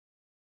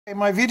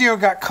My video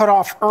got cut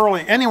off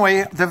early.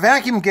 Anyway, the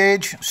vacuum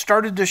gauge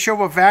started to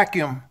show a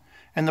vacuum,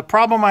 and the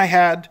problem I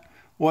had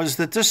was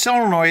that this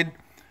solenoid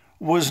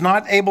was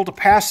not able to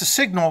pass the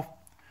signal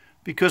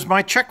because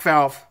my check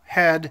valve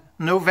had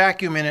no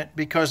vacuum in it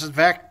because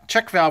the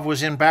check valve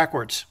was in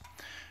backwards.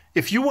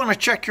 If you want to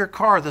check your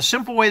car, the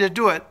simple way to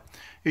do it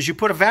is you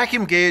put a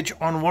vacuum gauge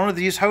on one of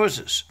these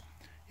hoses.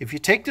 If you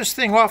take this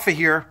thing off of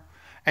here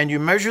and you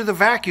measure the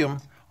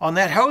vacuum on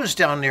that hose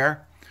down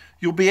there,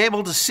 you'll be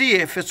able to see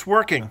if it's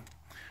working.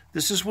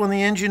 This is when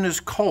the engine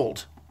is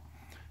cold.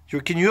 You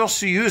can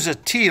also use a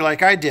T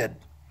like I did.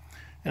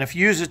 And if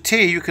you use a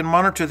T, you can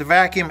monitor the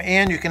vacuum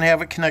and you can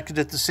have it connected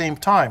at the same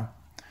time.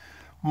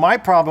 My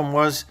problem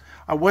was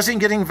I wasn't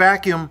getting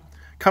vacuum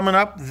coming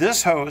up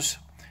this hose.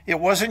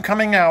 It wasn't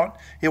coming out.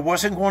 It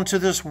wasn't going to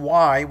this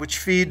Y, which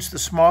feeds the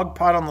smog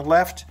pot on the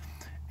left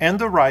and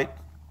the right.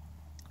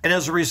 And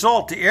as a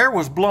result, the air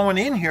was blowing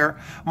in here.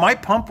 My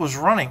pump was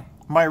running.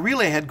 My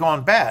relay had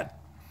gone bad.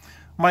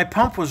 My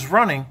pump was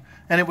running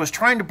and it was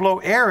trying to blow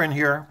air in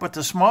here, but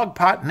the smog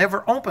pot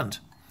never opened.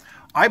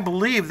 I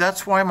believe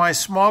that's why my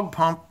smog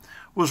pump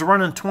was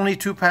running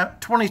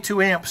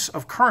 22 amps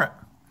of current,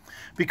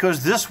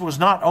 because this was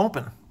not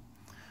open.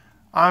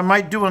 I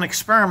might do an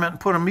experiment and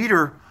put a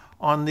meter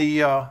on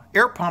the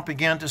air pump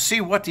again to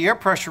see what the air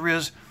pressure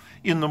is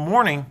in the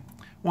morning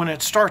when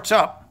it starts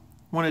up,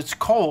 when it's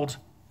cold,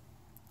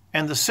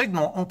 and the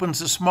signal opens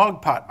the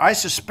smog pot. I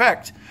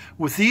suspect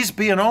with these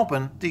being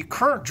open, the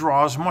current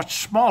draw is much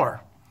smaller.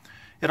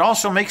 It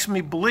also makes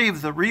me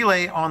believe the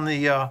relay on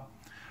the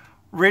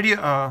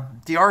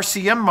the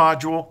RCM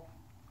module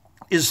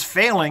is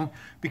failing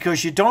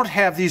because you don't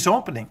have these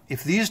opening.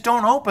 If these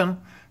don't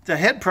open, the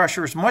head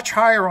pressure is much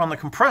higher on the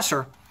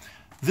compressor,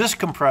 this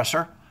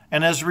compressor,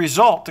 and as a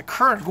result, the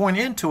current going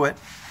into it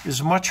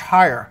is much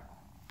higher.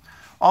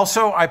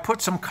 Also, I put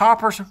some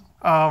copper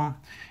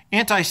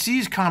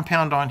anti-seize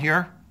compound on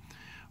here,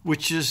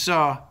 which is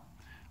a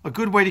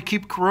good way to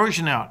keep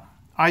corrosion out.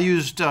 I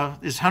used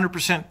is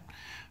 100%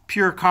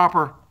 pure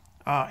copper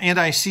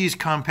anti-seize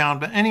compound,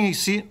 but any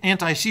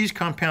anti-seize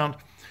compound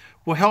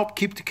will help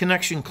keep the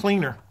connection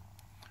cleaner.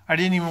 I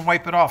didn't even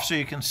wipe it off so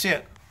you can see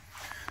it.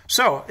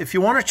 So if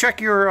you want to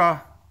check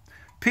your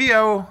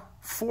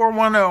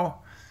PO410,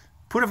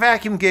 put a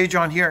vacuum gauge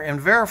on here and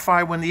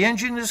verify when the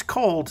engine is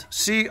cold,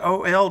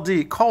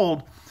 C-O-L-D,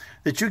 cold,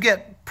 that you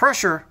get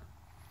pressure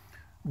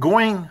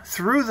going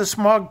through the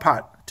smog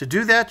pot. To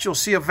do that, you'll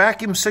see a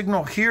vacuum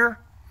signal here.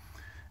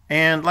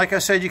 And like I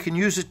said, you can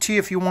use a T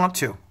if you want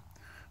to.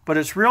 But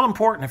it's real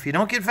important. If you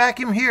don't get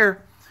vacuum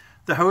here,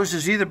 the hose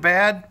is either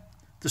bad,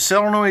 the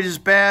solenoid is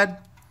bad,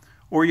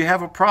 or you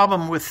have a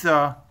problem with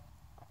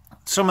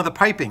some of the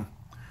piping.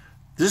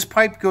 This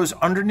pipe goes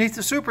underneath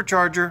the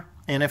supercharger,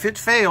 and if it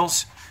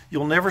fails,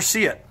 you'll never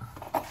see it.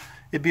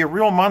 It'd be a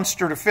real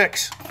monster to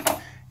fix.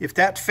 If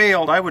that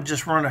failed, I would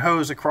just run a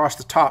hose across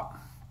the top.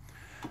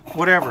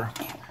 Whatever.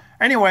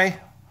 Anyway,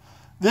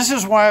 this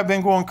is why I've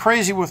been going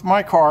crazy with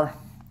my car,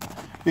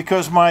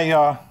 because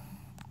my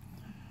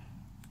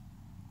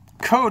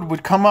code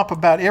would come up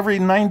about every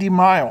 90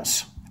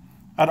 miles.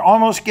 I'd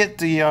almost get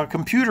the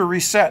computer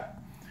reset,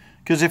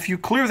 because if you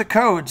clear the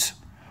codes,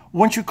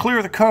 once you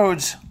clear the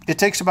codes, it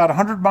takes about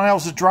 100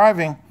 miles of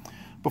driving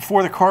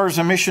before the car's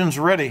emissions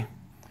ready.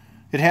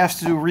 It has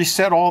to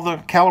reset all the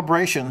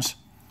calibrations,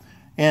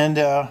 and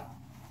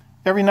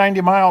every 90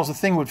 miles the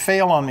thing would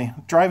fail on me,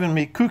 driving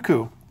me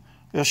cuckoo.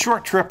 A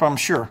short trip, I'm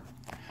sure.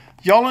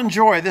 Y'all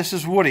enjoy. This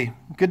is Woody.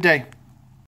 Good day.